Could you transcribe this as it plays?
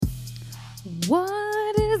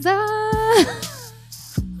What is up?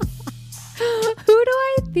 Who do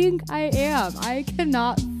I think I am? I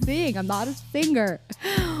cannot sing. I'm not a singer.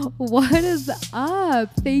 What is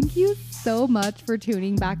up? Thank you so much for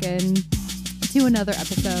tuning back in to another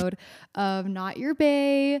episode of Not Your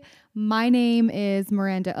Bae. My name is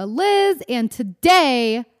Miranda Eliz, and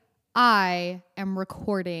today I am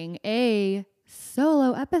recording a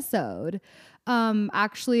solo episode.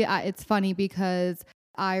 Actually, it's funny because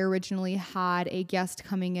I originally had a guest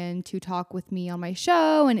coming in to talk with me on my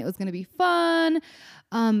show, and it was going to be fun.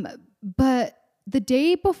 But the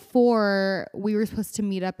day before we were supposed to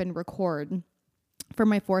meet up and record for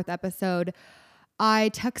my 4th episode,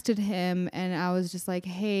 I texted him and I was just like,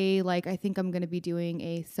 hey, like, I think I'm going to be doing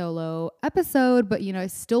a solo episode, but I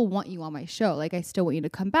still want you on my show. Like, I still want you to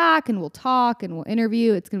come back and we'll talk and we'll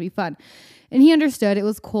interview. It's going to be fun. And he understood. It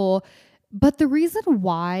was cool. But the reason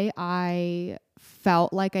why I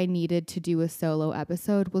felt like I needed to do a solo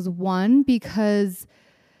episode was, one, because,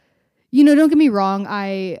 don't get me wrong,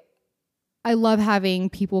 I love having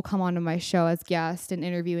people come onto my show as guests and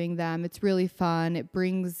interviewing them. It's really fun.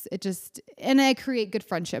 And I create good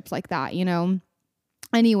friendships like that,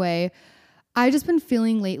 Anyway, I've just been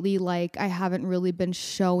feeling lately like I haven't really been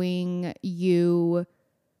showing you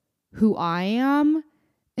who I am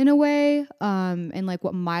in a way, and like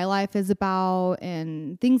what my life is about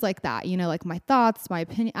and things like that, like my thoughts, my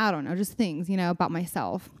opinion, I don't know, just things, about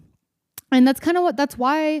myself. And that's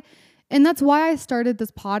why I started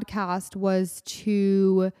this podcast, was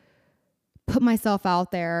to put myself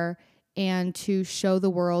out there and to show the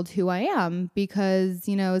world who I am, because,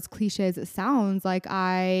 as cliche as it sounds, like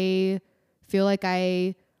I feel like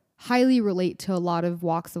I highly relate to a lot of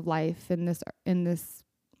walks of life in this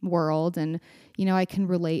world, and I can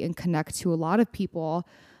relate and connect to a lot of people.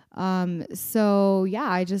 So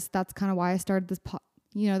yeah, that's kind of why I started this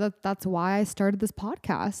that's why I started this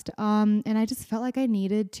podcast. And I just felt like I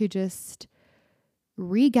needed to just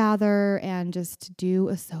regather and just do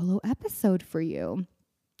a solo episode for you.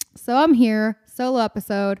 So I'm here, solo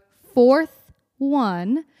episode, 4th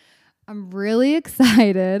one. I'm really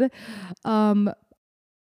excited.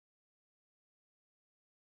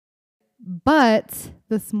 But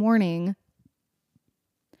this morning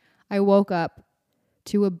I woke up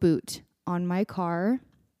to a boot on my car.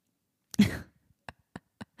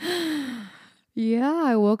 Yeah,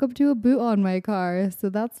 I woke up to a boot on my car, so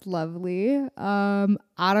that's lovely. I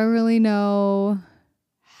don't really know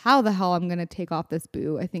how the hell I'm going to take off this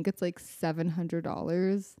boot. I think it's like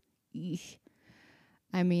 $700. Eesh.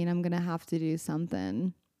 I mean, I'm going to have to do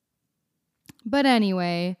something. But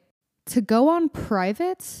anyway, to go on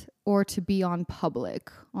private or to be on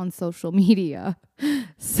public on social media.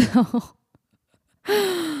 So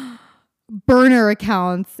burner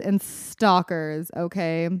accounts and stalkers,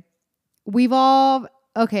 okay? We've all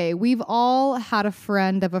had a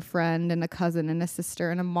friend of a friend and a cousin and a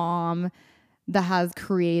sister and a mom that have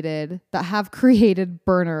created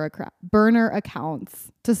burner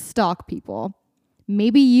accounts to stalk people.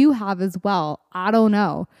 Maybe you have as well. I don't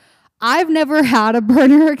know. I've never had a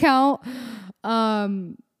burner account,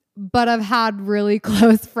 but I've had really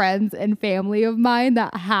close friends and family of mine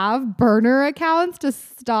that have burner accounts to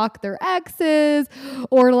stalk their exes,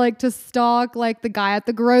 or like to stalk like the guy at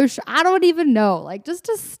the grocery. I don't even know, like just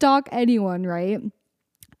to stalk anyone, right?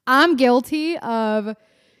 I'm guilty of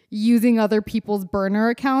using other people's burner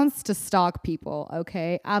accounts to stalk people,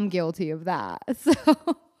 okay? I'm guilty of that. So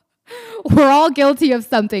we're all guilty of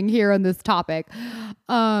something here on this topic.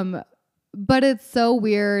 But it's so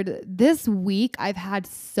weird. This week, I've had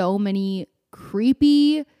so many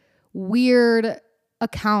creepy, weird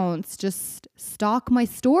accounts just stalk my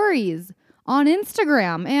stories on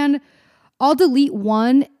Instagram. And I'll delete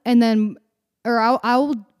one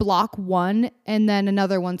I'll block one and then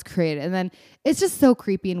another one's created. And then it's just so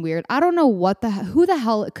creepy and weird. I don't know who the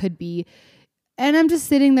hell it could be. And I'm just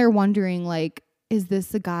sitting there wondering, like, is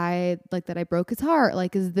this a guy like that I broke his heart?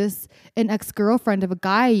 Like, is this an ex-girlfriend of a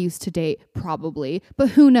guy I used to date? Probably, but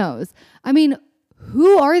who knows? I mean,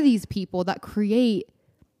 who are these people that create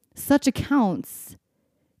such accounts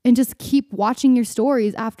and just keep watching your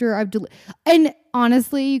stories after I've And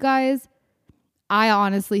honestly, you guys, I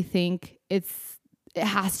honestly think it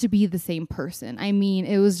has to be the same person. I mean,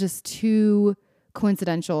 it was just too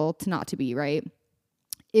coincidental to not to be, right?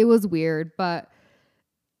 It was weird,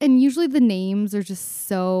 and usually the names are just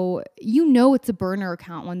so, it's a burner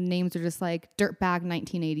account when the names are just like Dirtbag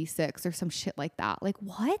 1986 or some shit like that. Like,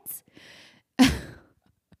 what?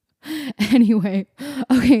 Anyway,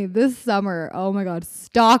 okay, this summer, oh my God,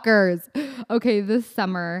 stalkers. Okay, this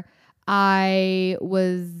summer I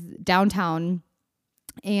was downtown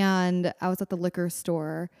and I was at the liquor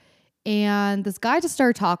store, and this guy just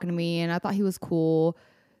started talking to me, and I thought he was cool.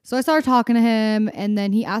 So I started talking to him, and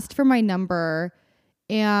then he asked for my number,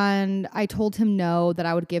 and I told him no, that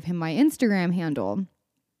I would give him my Instagram handle.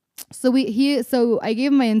 So I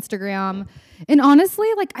gave him my Instagram, and honestly,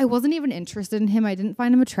 like, I wasn't even interested in him. I didn't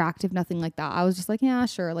find him attractive, nothing like that. I was just like, yeah,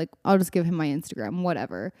 sure. Like, I'll just give him my Instagram,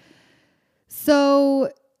 whatever.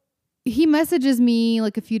 So he messages me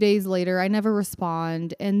like a few days later. I never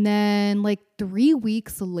respond. And then like 3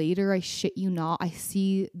 weeks later, I shit you not, I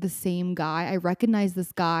see the same guy. I recognize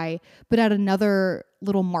this guy, but at another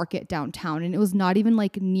little market downtown. And it was not even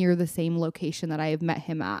like near the same location that I have met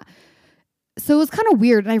him at. So it was kind of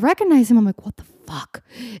weird. And I recognize him. I'm like, what the fuck?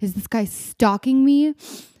 Is this guy stalking me?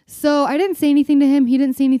 So I didn't say anything to him. He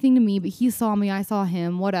didn't say anything to me, but he saw me. I saw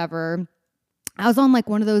him, whatever. I was on like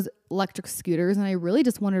one of those electric scooters, and I really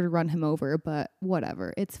just wanted to run him over, but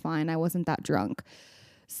whatever. It's fine. I wasn't that drunk.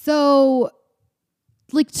 So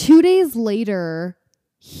like 2 days later,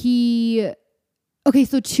 2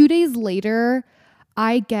 days later,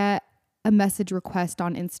 I get a message request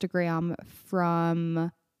on Instagram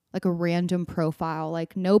from like a random profile,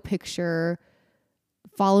 like no picture,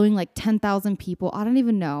 following like 10,000 people. I don't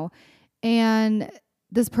even know. And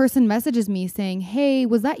this person messages me saying, hey,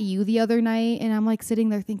 was that you the other night? And I'm like sitting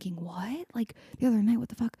there thinking, what? Like the other night, what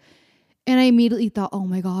the fuck? And I immediately thought, oh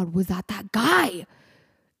my God, was that guy?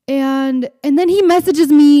 And then he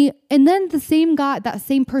messages me, and then the same guy, that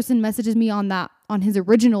same person messages me on his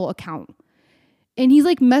original account. And he's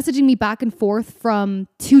like messaging me back and forth from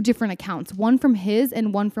 2 different accounts, one from his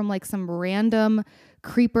and one from like some random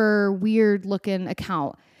creeper, weird looking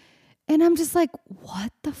account. And I'm just like,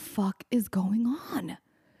 what the fuck is going on?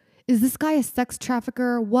 Is this guy a sex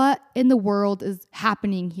trafficker? What in the world is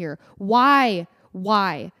happening here? Why?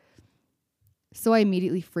 So I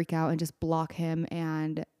immediately freak out and just block him,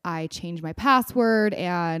 and I changed my password,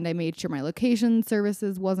 and I made sure my location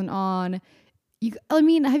services wasn't on. Have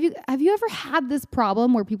you ever had this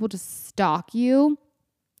problem where people just stalk you?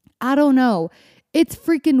 I don't know. It's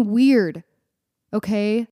freaking weird.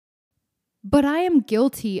 Okay? But I am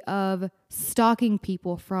guilty of stalking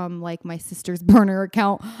people from like my sister's burner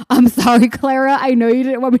account. I'm sorry, Clara. I know you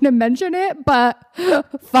didn't want me to mention it, but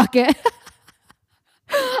fuck it.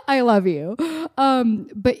 I love you.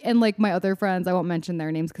 And like my other friends, I won't mention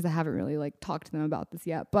their names because I haven't really like talked to them about this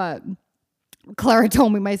yet. But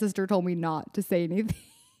my sister told me not to say anything.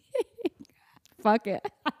 Fuck it.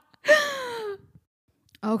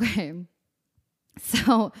 Okay.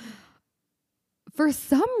 So for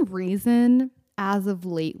some reason, as of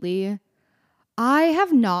lately, I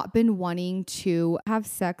have not been wanting to have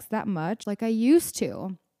sex that much like I used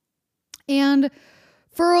to. And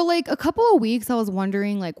for like a couple of weeks, I was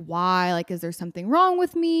wondering like why, like, is there something wrong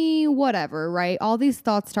with me? Whatever, right? All these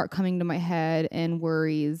thoughts start coming to my head and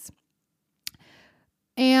worries.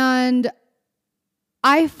 And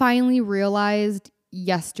I finally realized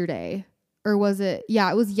yesterday, or was it?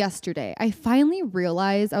 Yeah, it was yesterday. I finally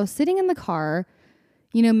realized I was sitting in the car,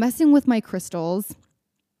 messing with my crystals,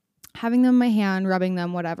 having them in my hand, rubbing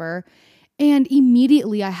them, whatever. And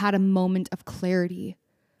immediately I had a moment of clarity.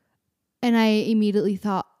 And I immediately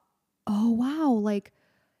thought, oh, wow, like,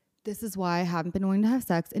 this is why I haven't been wanting to have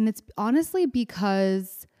sex. And it's honestly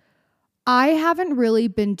because I haven't really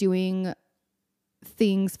been doing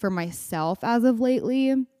things for myself as of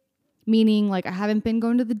lately. Meaning, like, I haven't been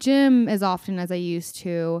going to the gym as often as I used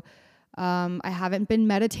to. I haven't been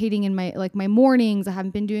meditating in my mornings. I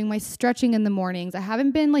haven't been doing my stretching in the mornings. I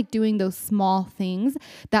haven't been like doing those small things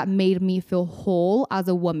that made me feel whole as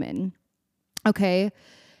a woman. Okay.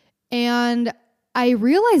 And I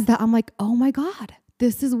realized that I'm like, oh my God,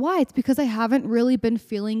 this is why. It's because I haven't really been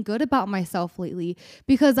feeling good about myself lately,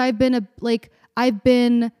 because I've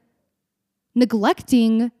been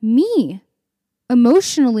neglecting me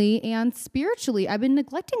emotionally and spiritually. I've been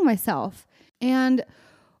neglecting myself. And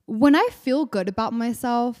when I feel good about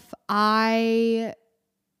myself, I'm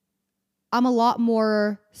a lot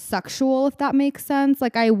more sexual, if that makes sense.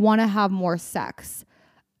 Like, I want to have more sex.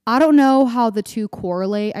 I don't know how the two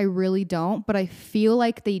correlate. I really don't, but I feel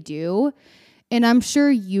like they do. And I'm sure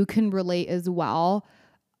you can relate as well.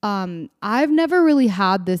 I've never really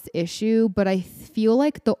had this issue, but I feel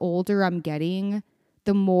like the older I'm getting,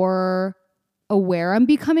 the more aware I'm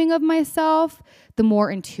becoming of myself, the more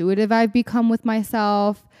intuitive I've become with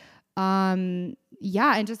myself. And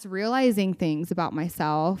just realizing things about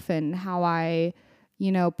myself and how I,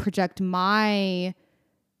 project my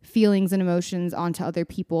feelings and emotions onto other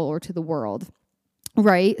people or to the world.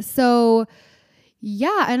 Right. So,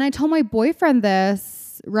 yeah. And I told my boyfriend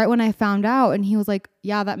this right when I found out. And he was like,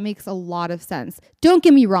 yeah, that makes a lot of sense. Don't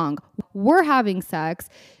get me wrong. We're having sex,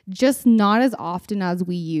 just not as often as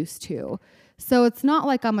we used to. So it's not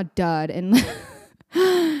like I'm a dud. And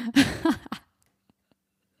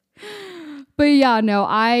but yeah, no,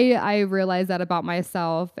 I realized that about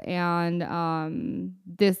myself. And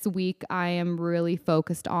this week I am really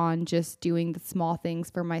focused on just doing the small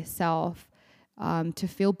things for myself to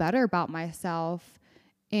feel better about myself.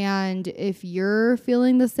 And if you're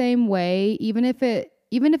feeling the same way, even if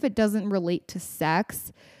it doesn't relate to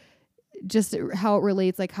sex, just how it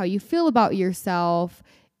relates, like how you feel about yourself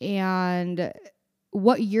and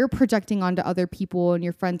what you're projecting onto other people and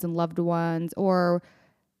your friends and loved ones, or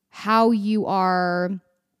how you are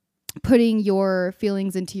putting your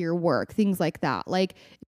feelings into your work, things like that. Like,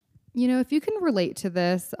 if you can relate to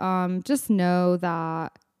this, just know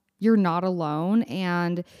that you're not alone.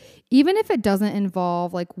 And even if it doesn't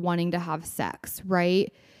involve like wanting to have sex,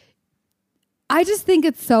 right? I just think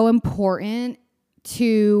it's so important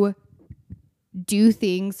to do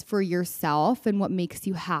things for yourself and what makes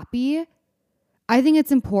you happy. I think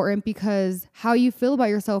it's important because how you feel about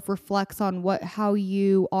yourself reflects on how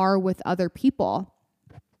you are with other people,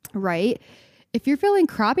 right? If you're feeling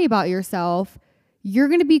crappy about yourself, you're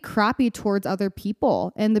going to be crappy towards other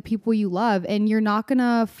people and the people you love, and you're not going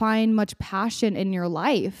to find much passion in your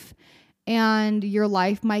life, and your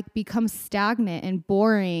life might become stagnant and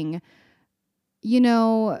boring,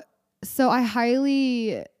 So I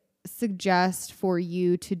highly suggest for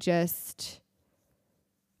you to just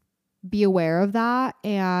be aware of that,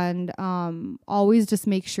 and always just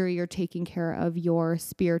make sure you're taking care of your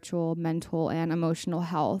spiritual, mental, and emotional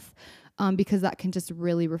health, because that can just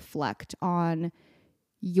really reflect on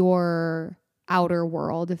your outer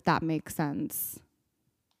world, if that makes sense.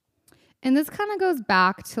 And this kind of goes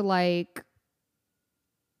back to like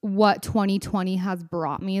what 2020 has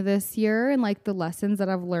brought me this year, and like the lessons that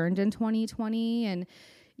I've learned in 2020. And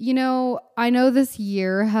I know this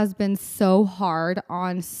year has been so hard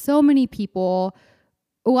on so many people.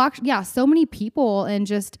 Well, actually, yeah, so many people, and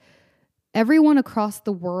just everyone across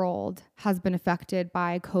the world has been affected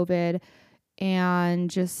by COVID, and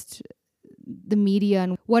just the media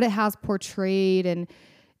and what it has portrayed. And,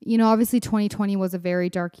 obviously 2020 was a very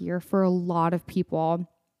dark year for a lot of people.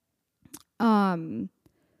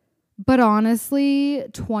 But honestly,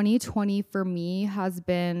 2020 for me has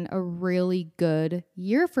been a really good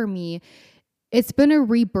year for me. It's been a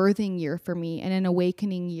rebirthing year for me and an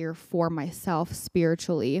awakening year for myself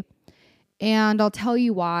spiritually. And I'll tell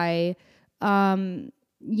you why.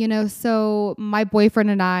 So my boyfriend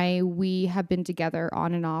and I, we have been together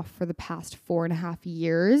on and off for the past 4.5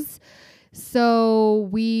 years. So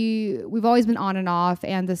we've always been on and off,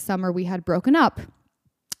 and this summer we had broken up.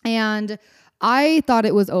 And I thought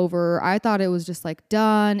it was over. I thought it was just like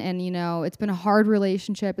done. And, it's been a hard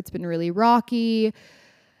relationship. It's been really rocky.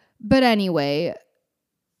 But anyway,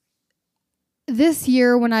 this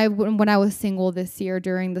year when I was single this year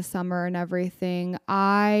during the summer and everything,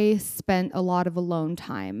 I spent a lot of alone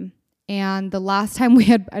time. And the last time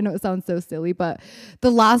I know it sounds so silly, but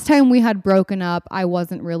the last time we had broken up, I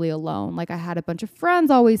wasn't really alone. Like I had a bunch of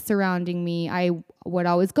friends always surrounding me. I would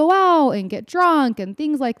always go out and get drunk and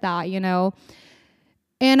things like that,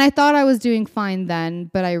 And I thought I was doing fine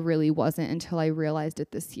then, but I really wasn't until I realized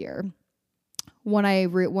it this year. When I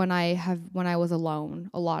was alone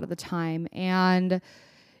a lot of the time. And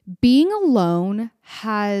being alone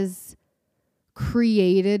has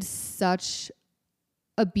created such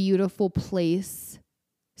a beautiful place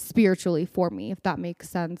spiritually for me, if that makes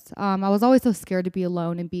sense. I was always so scared to be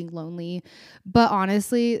alone and being lonely, but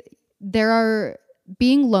honestly,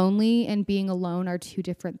 being lonely and being alone are two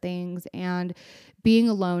different things. And being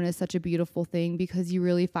alone is such a beautiful thing because you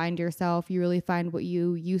really find yourself, you really find what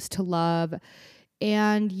you used to love,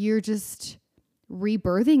 and you're just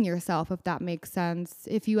rebirthing yourself, if that makes sense.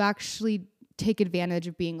 If you actually take advantage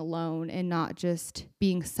of being alone and not just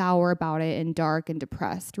being sour about it and dark and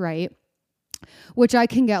depressed, right? Which I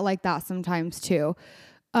can get like that sometimes too.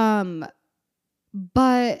 But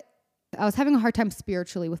I was having a hard time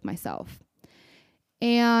spiritually with myself.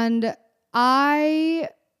 And I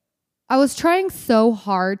was trying so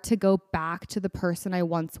hard to go back to the person I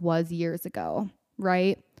once was years ago,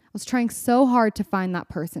 right? I was trying so hard to find that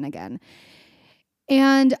person again.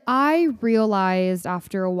 And I realized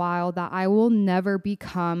after a while that I will never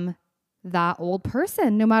become that old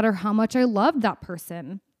person, no matter how much I loved that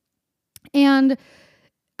person. And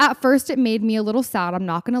at first it made me a little sad, I'm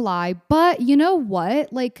not going to lie. But you know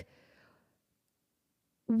what? Like,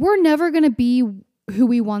 we're never going to be who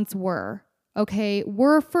we once were, okay?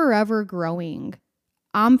 We're forever growing.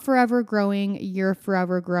 I'm forever growing. You're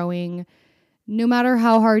forever growing. No matter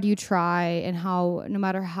how hard you try and no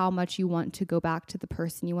matter how much you want to go back to the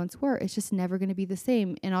person you once were, it's just never going to be the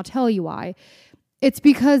same. And I'll tell you why. It's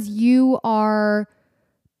because you are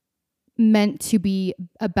meant to be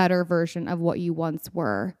a better version of what you once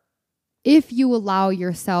were if you allow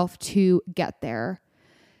yourself to get there.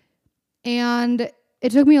 And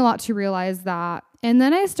it took me a lot to realize that. And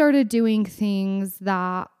then I started doing things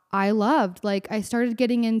that I loved. Like I started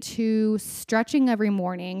getting into stretching every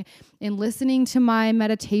morning and listening to my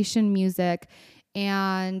meditation music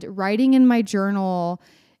and writing in my journal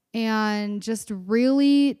and just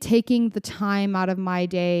really taking the time out of my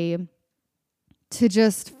day to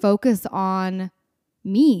just focus on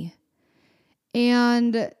me.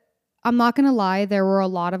 And I'm not going to lie, there were a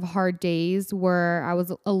lot of hard days where I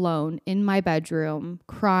was alone in my bedroom,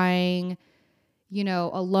 crying,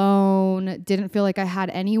 alone, didn't feel like I had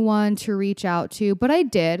anyone to reach out to, but I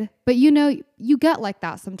did. But you get like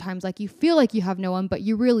that sometimes, like you feel like you have no one, but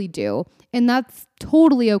you really do. And that's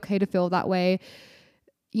totally okay to feel that way.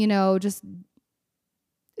 Just,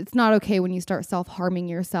 it's not okay when you start self-harming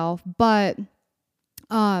yourself. But,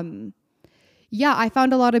 yeah, I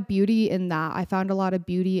found a lot of beauty in that. I found a lot of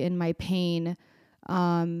beauty in my pain.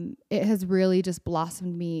 It has really just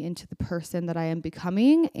blossomed me into the person that I am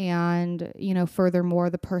becoming and, furthermore,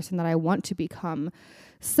 the person that I want to become.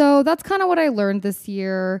 So that's kind of what I learned this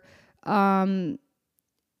year. And,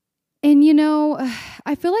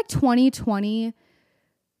 I feel like 2020,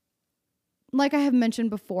 like I have mentioned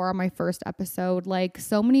before on my first episode, like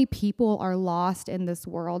so many people are lost in this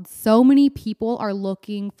world. So many people are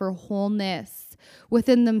looking for wholeness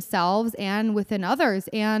within themselves and within others.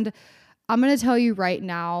 And I'm going to tell you right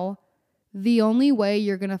now, the only way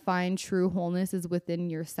you're going to find true wholeness is within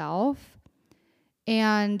yourself.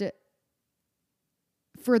 And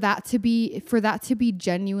for that to be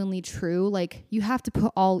genuinely true, like you have to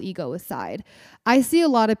put all ego aside. I see a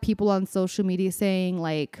lot of people on social media saying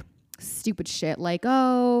like stupid shit like,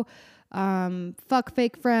 oh, fuck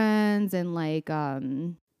fake friends and like,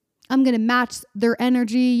 I'm going to match their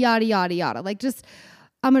energy, yada, yada, yada. Like just,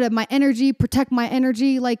 my energy, protect my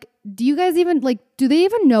energy. Like, do you guys even do they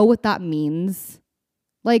even know what that means?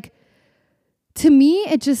 Like, to me,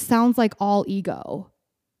 it just sounds like all ego,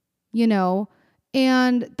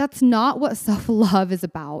 and that's not what self-love is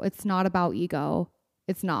about. It's not about ego.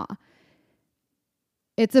 It's not.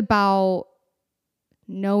 It's about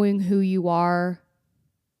knowing who you are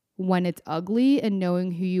when it's ugly and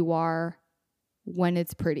knowing who you are when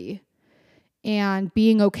it's pretty and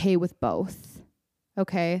being okay with both.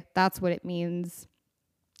 Okay, that's what it means.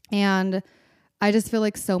 And I just feel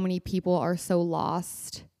like so many people are so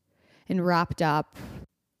lost and wrapped up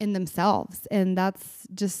in themselves. And that's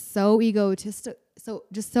just so egotistical.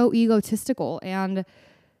 And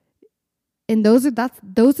those are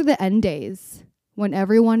the end days when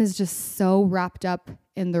everyone is just so wrapped up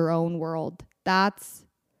in their own world. That's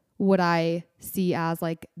what I see as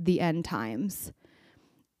like the end times.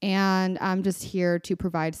 And I'm just here to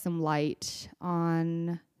provide some light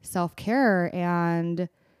on self-care and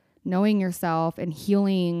knowing yourself and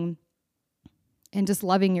healing and just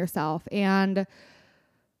loving yourself. And,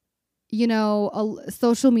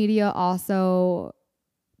 social media also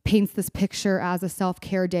paints this picture as a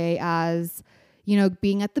self-care day as,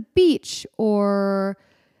 being at the beach or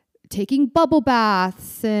taking bubble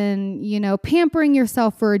baths and, pampering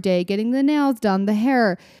yourself for a day, getting the nails done, the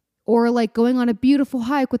hair, or like going on a beautiful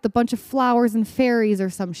hike with a bunch of flowers and fairies or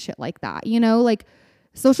some shit like that. Like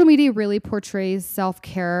social media really portrays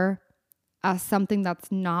self-care as something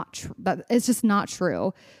that's not that it's just not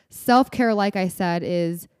true. Self-care, like I said,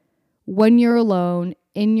 is when you're alone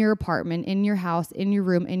in your apartment, in your house, in your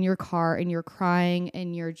room, in your car, and you're crying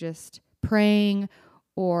and you're just praying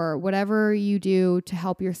or whatever you do to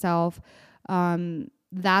help yourself.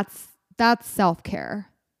 That's self-care.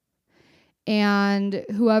 And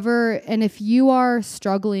if you are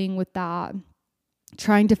struggling with that,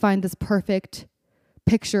 trying to find this perfect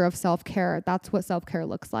picture of self-care, that's what self-care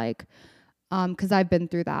looks like. 'Cause I've been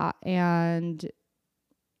through that. And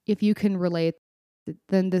if you can relate,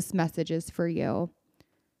 then this message is for you.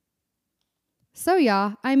 So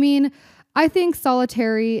yeah, I think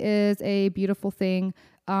solitary is a beautiful thing.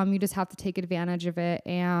 You just have to take advantage of it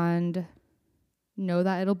and know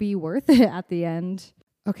that it'll be worth it at the end.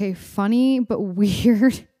 Okay, funny but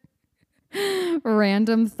weird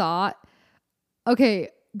random thought. Okay,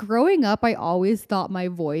 growing up, I always thought my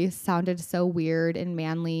voice sounded so weird and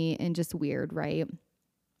manly and just weird, right?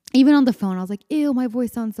 Even on the phone, I was like, ew, my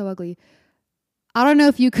voice sounds so ugly. I don't know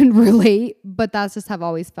if you can relate, but that's just how I've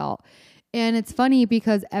always felt. And it's funny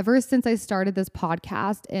because ever since I started this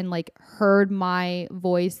podcast and like heard my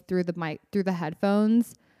voice through the mic, through the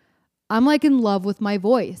headphones, I'm like in love with my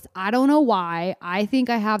voice. I don't know why. I think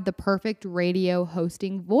I have the perfect radio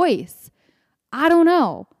hosting voice. I don't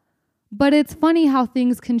know. But it's funny how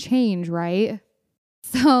things can change, right?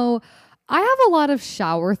 So I have a lot of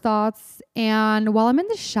shower thoughts. And while I'm in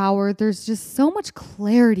the shower, there's just so much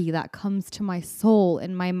clarity that comes to my soul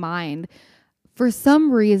and my mind. For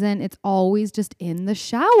some reason, it's always just in the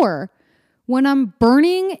shower when I'm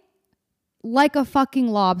burning like a fucking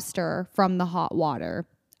lobster from the hot water.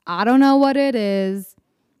 I don't know what it is,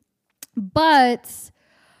 but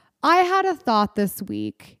I had a thought this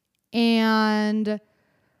week, and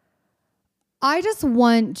I just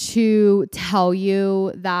want to tell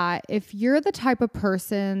you that if you're the type of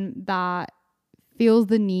person that feels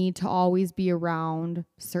the need to always be around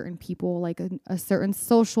certain people, like a certain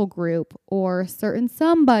social group or a certain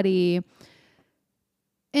somebody,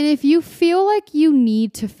 and if you feel like you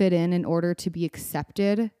need to fit in order to be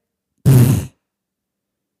accepted,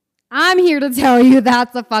 I'm here to tell you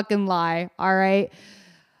that's a fucking lie, all right?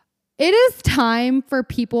 It is time for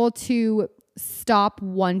people to stop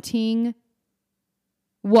wanting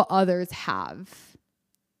what others have,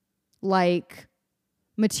 like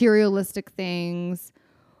materialistic things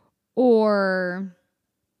or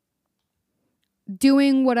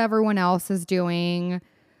doing what everyone else is doing,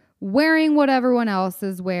 wearing what everyone else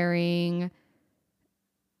is wearing,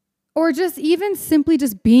 or just even simply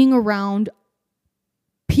just being around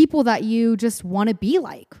people that you just want to be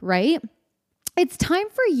like, right? It's time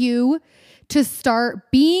for you to start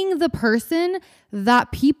being the person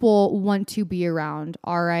that people want to be around,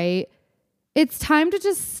 all right? It's time to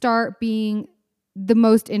just start being the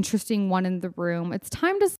most interesting one in the room. It's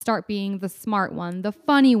time to start being the smart one, the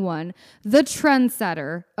funny one, the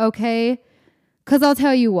trendsetter, okay? Because I'll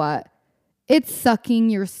tell you what, it's sucking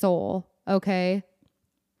your soul, okay?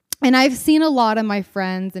 And I've seen a lot of my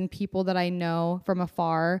friends and people that I know from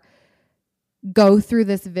afar go through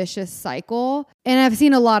this vicious cycle. And I've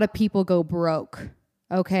seen a lot of people go broke,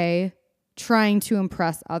 okay? Trying to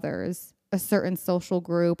impress others, a certain social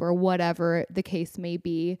group or whatever the case may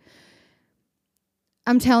be.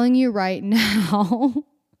 I'm telling you right now,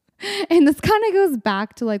 and this kind of goes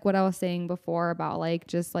back to like what I was saying before about like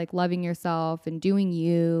just like loving yourself and doing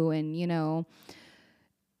you and, you know,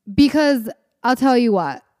 because I'll tell you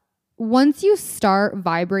what, once you start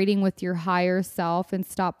vibrating with your higher self and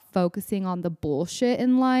stop focusing on the bullshit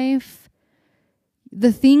in life,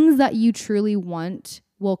 the things that you truly want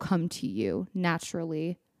will come to you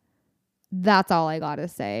naturally. That's all I gotta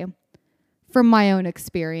say. From my own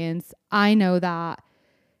experience, I know that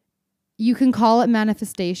you can call it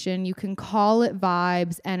manifestation, you can call it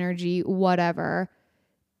vibes, energy, whatever.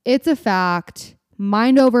 It's a fact.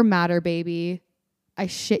 Mind over matter, baby. I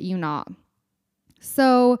shit you not.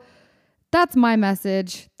 So that's my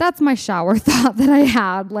message. That's my shower thought that I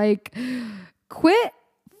had. Like, quit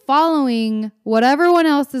following what everyone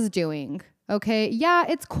else is doing. Okay. Yeah,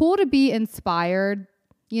 it's cool to be inspired.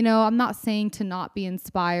 You know, I'm not saying to not be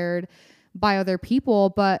inspired by other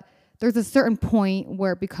people, but there's a certain point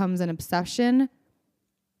where it becomes an obsession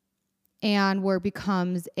and where it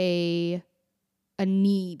becomes a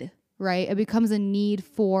need, right? It becomes a need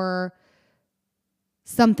for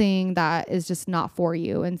something that is just not for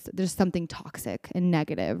you, and there's something toxic and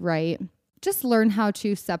negative, right? Just learn how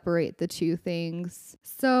to separate the two things.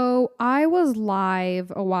 So I was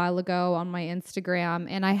live a while ago on my Instagram,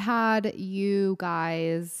 and I had you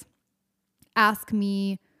guys ask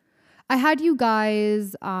me,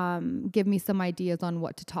 give me some ideas on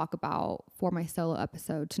what to talk about for my solo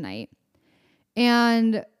episode tonight.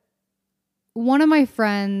 And one of my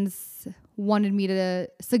friends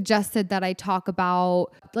suggested that I talk about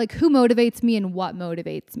like who motivates me and what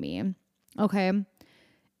motivates me. Okay.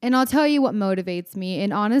 And I'll tell you what motivates me.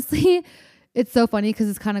 And honestly, it's so funny because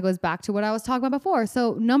this kind of goes back to what I was talking about before.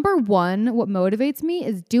 So number one, what motivates me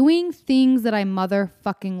is doing things that I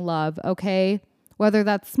motherfucking love. Okay. Whether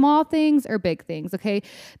that's small things or big things. Okay.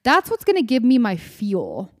 That's what's going to give me my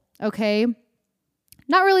fuel. Okay.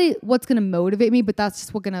 Not really what's going to motivate me, but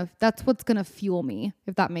that's what's going to fuel me,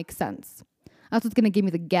 if that makes sense. That's what's going to give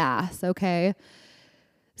me the gas, okay?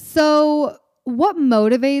 So what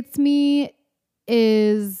motivates me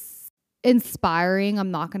is inspiring.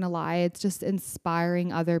 I'm not going to lie. It's just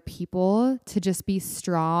inspiring other people to just be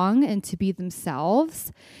strong and to be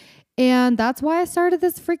themselves. And that's why I started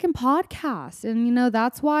this freaking podcast. And, you know,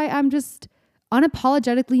 that's why I'm just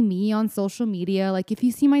unapologetically me on social media. Like if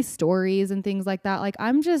you see my stories and things like that, like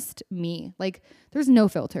I'm just me. Like there's no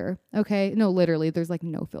filter. Okay. No, literally there's like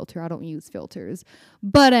no filter. I don't use filters.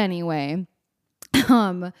 But anyway,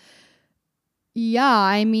 yeah,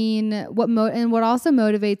 I mean, what also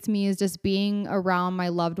motivates me is just being around my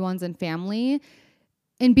loved ones and family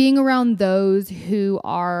and being around those who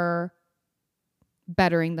are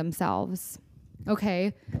bettering themselves.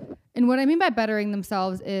 Okay. And what I mean by bettering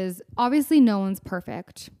themselves is obviously no one's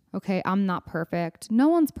perfect. Okay. I'm not perfect. No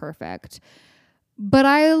one's perfect. But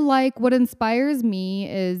what inspires me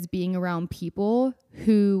is being around people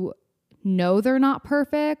who know they're not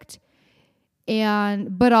perfect,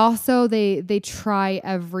 but also they try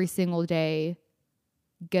every single day,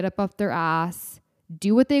 get up their ass,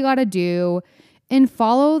 do what they got to do, and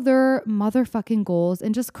follow their motherfucking goals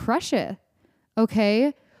and just crush it.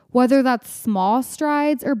 Okay? Whether that's small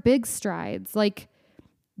strides or big strides. Like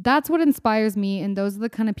that's what inspires me, and those are the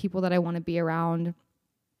kind of people that I want to be around.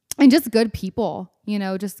 And just good people,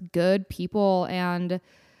 just good people. And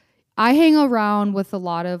I hang around with a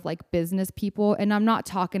lot of like business people, and I'm not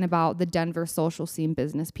talking about the Denver social scene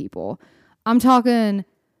business people. I'm talking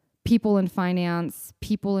people in finance,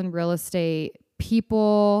 people in real estate,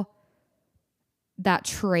 people that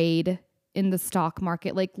trade in the stock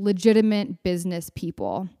market, like legitimate business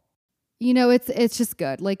people. It's just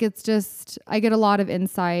good. Like I get a lot of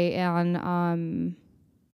insight and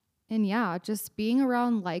yeah, just being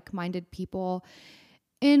around like-minded people.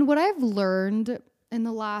 And what I've learned in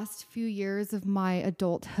the last few years of my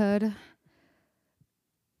adulthood,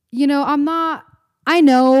 I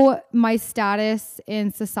know my status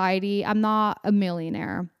in society. I'm not a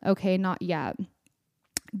millionaire. Okay. Not yet.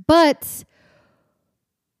 But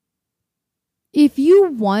if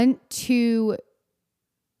you want to,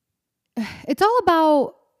 it's all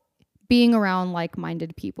about being around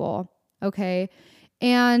like-minded people. Okay.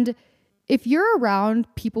 And if you're around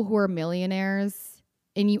people who are millionaires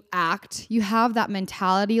and you have that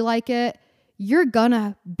mentality like it, you're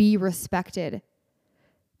gonna be respected.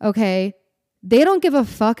 Okay. They don't give a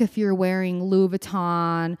fuck if you're wearing Louis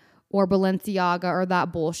Vuitton or Balenciaga or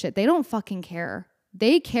that bullshit. They don't fucking care.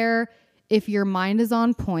 They care if your mind is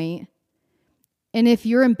on point and if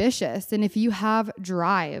you're ambitious and if you have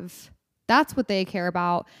drive. That's what they care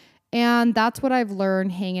about. And that's what I've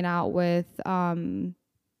learned hanging out with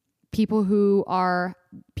people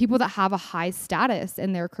that have a high status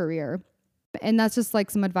in their career. And that's just like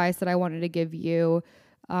some advice that I wanted to give you.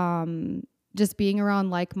 Just being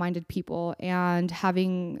around like-minded people and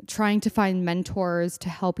trying to find mentors to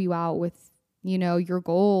help you out with, your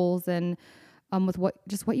goals and with what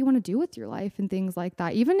you want to do with your life and things like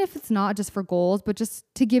that. Even if it's not just for goals, but just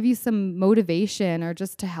to give you some motivation or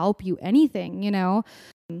just to help you, anything.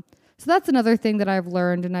 So that's another thing that I've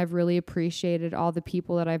learned, and I've really appreciated all the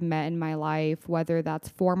people that I've met in my life, whether that's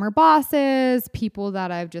former bosses, people that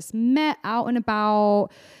I've just met out and about,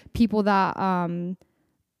 people that,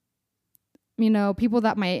 people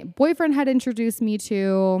that my boyfriend had introduced me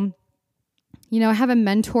to. I have a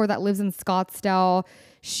mentor that lives in Scottsdale.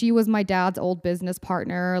 She was my dad's old business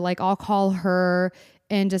partner. Like I'll call her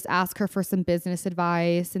and just ask her for some business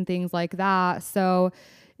advice and things like that. So,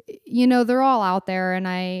 they're all out there,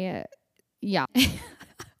 and yeah.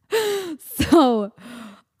 So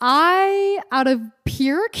out of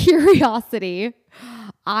pure curiosity,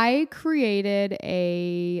 I created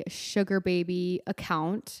a sugar baby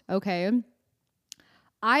account. Okay.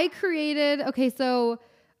 So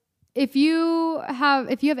if you have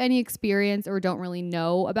any experience or don't really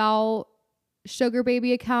know about sugar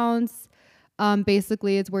baby accounts,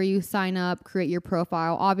 basically it's where you sign up, create your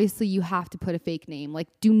profile. Obviously you have to put a fake name. Like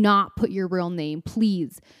do not put your real name,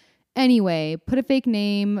 please. Anyway, put a fake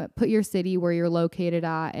name, put your city where you're located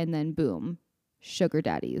at, and then boom, sugar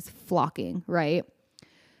daddies flocking, right?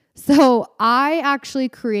 So I actually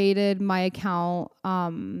created my account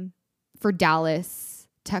for Dallas,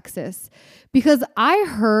 Texas, because I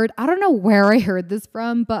don't know where I heard this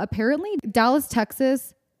from, but apparently Dallas,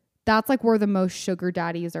 Texas, that's like where the most sugar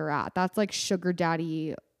daddies are at. That's like sugar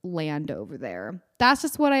daddy land over there. That's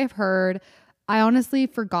just what I've heard. I honestly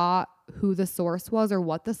forgot who the source was or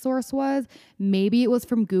what the source was. Maybe it was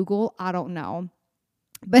from Google. I don't know.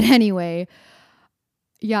 But anyway,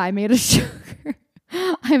 yeah, I made a sugar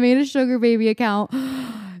baby account.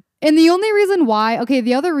 And the other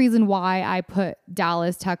reason why I put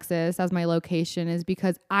Dallas, Texas as my location is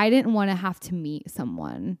because I didn't want to have to meet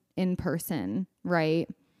someone in person, right?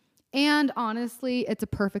 And honestly, it's a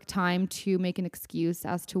perfect time to make an excuse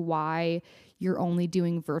as to why you're only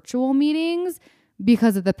doing virtual meetings,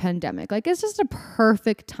 because of the pandemic. Like, it's just a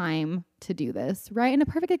perfect time to do this, right? And a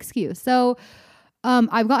perfect excuse. So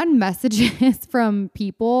I've gotten messages from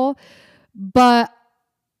people, but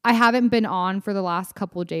I haven't been on for the last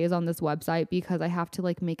couple of days on this website because I have to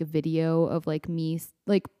like make a video of like me,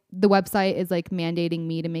 like the website is like mandating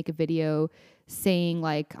me to make a video saying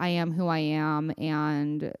like I am who I am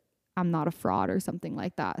and I'm not a fraud or something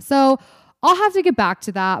like that. So I'll have to get back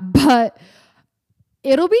to that, but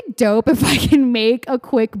it'll be dope if I can make a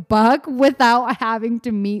quick buck without having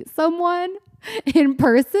to meet someone in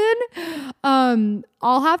person.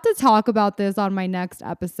 I'll have to talk about this on my next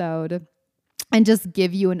episode and just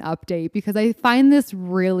give you an update because I find this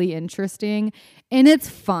really interesting and it's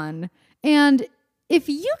fun. And if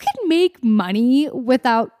you can make money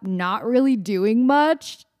without not really doing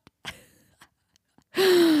much,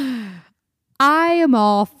 I am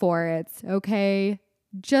all for it, okay?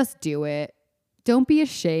 Just do it. Don't be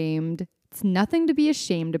ashamed. It's nothing to be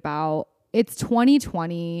ashamed about. It's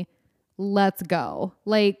 2020. Let's go.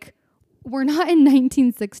 Like, we're not in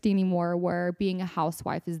 1960 anymore where being a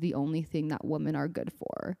housewife is the only thing that women are good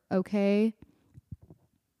for, okay?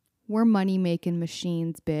 We're money-making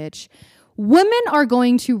machines, bitch. Women are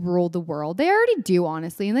going to rule the world. They already do,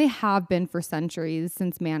 honestly, and they have been for centuries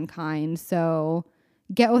since mankind. So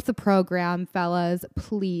get with the program, fellas,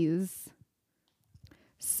 please.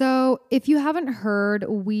 So if you haven't heard,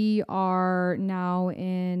 we are now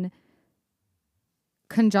in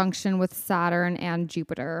conjunction with Saturn and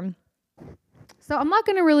Jupiter. So I'm not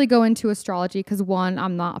going to really go into astrology because one,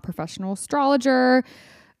 I'm not a professional astrologer.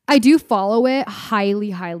 I do follow it, highly,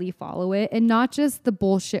 highly follow it, and not just the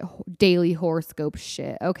bullshit daily horoscope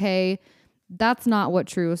shit, okay? That's not what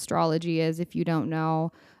true astrology is if you don't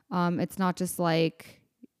know. It's not just like,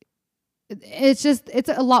 it's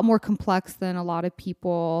a lot more complex than a lot of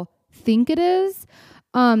people think it is.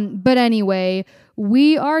 But anyway,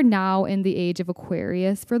 we are now in the age of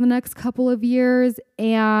Aquarius for the next couple of years.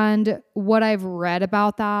 And what I've read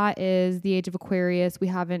about that is the age of Aquarius, we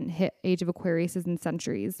haven't hit age of Aquarius in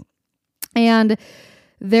centuries. And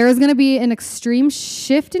there's going to be an extreme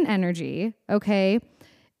shift in energy. Okay.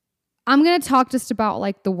 I'm going to talk just about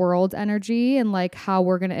like the world's energy and like how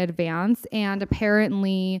we're going to advance. And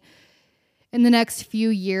apparently in the next few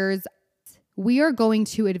years, we are going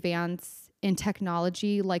to advance in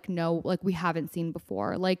technology like we haven't seen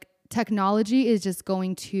before. Like technology is just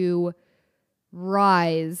going to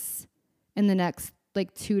rise in the next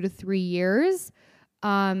like 2 to 3 years.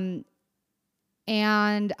 And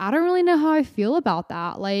I don't really know how I feel about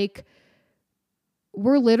that. Like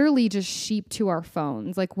we're literally just sheep to our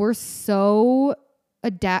phones. Like we're so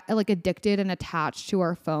addicted and attached to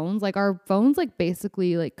our phones. Like our phones like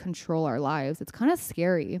basically like control our lives. It's kind of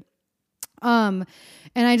scary. And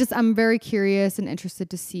I'm very curious and interested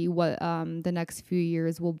to see what the next few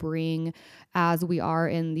years will bring as we are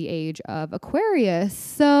in the age of Aquarius.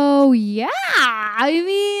 So yeah, I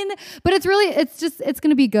mean, but it's going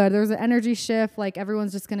to be good. There's an energy shift. Like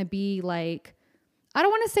everyone's just going to be like, I don't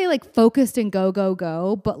want to say like focused and go, go,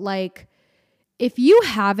 go, but like if you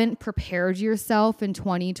haven't prepared yourself in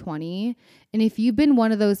 2020, and if you've been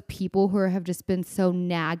one of those people who have just been so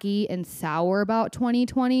naggy and sour about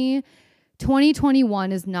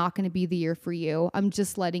 2021 is not going to be the year for you. I'm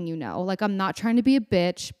just letting you know. Like, I'm not trying to be a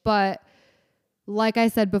bitch, but like I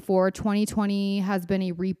said before, 2020 has been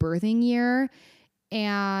a rebirthing year.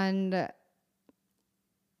 And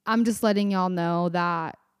I'm just letting y'all know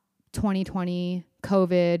that 2020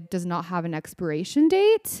 COVID does not have an expiration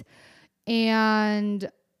date. And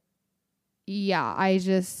yeah,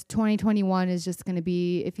 2021 is just going to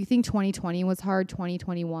be, if you think 2020 was hard,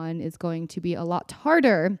 2021 is going to be a lot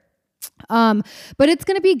harder. But it's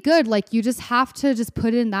going to be good. Like you just have to just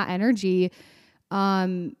put in that energy,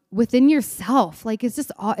 within yourself. Like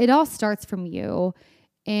it all starts from you.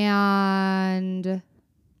 And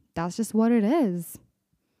that's just what it is.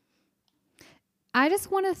 I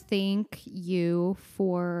just want to thank you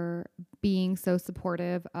for being so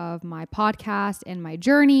supportive of my podcast and my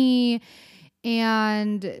journey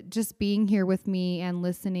and just being here with me and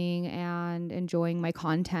listening and enjoying my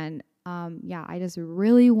content. I just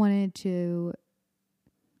really wanted to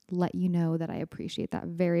let you know that I appreciate that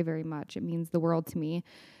very, very much. It means the world to me.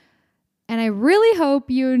 And I really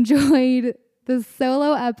hope you enjoyed the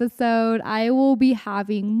solo episode. I will be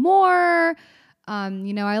having more.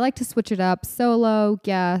 I like to switch it up. Solo,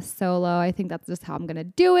 guest, solo. I think that's just how I'm going to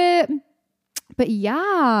do it. But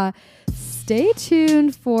yeah, stay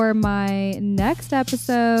tuned for my next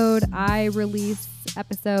episode. I release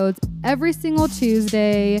episodes every single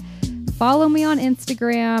Tuesday. Follow me on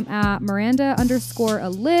Instagram at Miranda_Aliz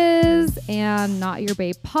and Not Your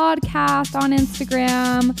Babe Podcast on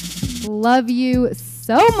Instagram. Love you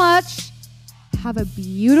so much. Have a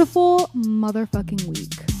beautiful motherfucking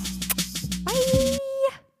week.